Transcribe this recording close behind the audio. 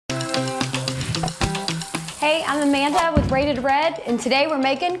Hey, I'm Amanda with Rated Red, and today we're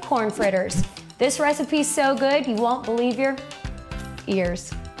making corn fritters. This recipe's so good you won't believe your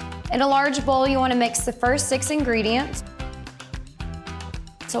ears. In a large bowl, you want to mix the first 6 ingredients.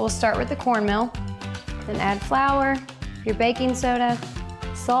 So we'll start with the cornmeal, then add flour, your baking soda,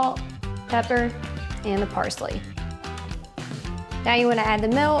 salt, pepper, and the parsley. Now you want to add the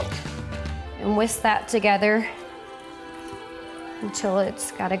milk and whisk that together until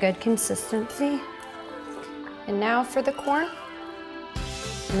it's got a good consistency. And now for the corn,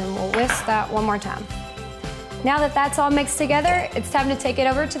 and then we'll whisk that one more time. Now that that's all mixed together, it's time to take it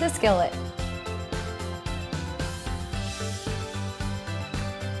over to the skillet.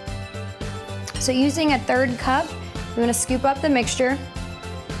 So using a 1/3 cup, you want to scoop up the mixture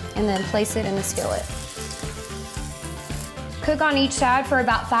and then place it in the skillet. Cook on each side for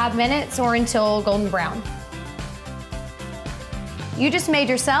about 5 minutes or until golden brown. You just made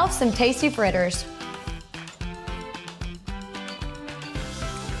yourself some tasty fritters.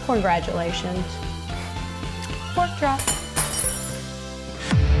 Congratulations. Pork chop.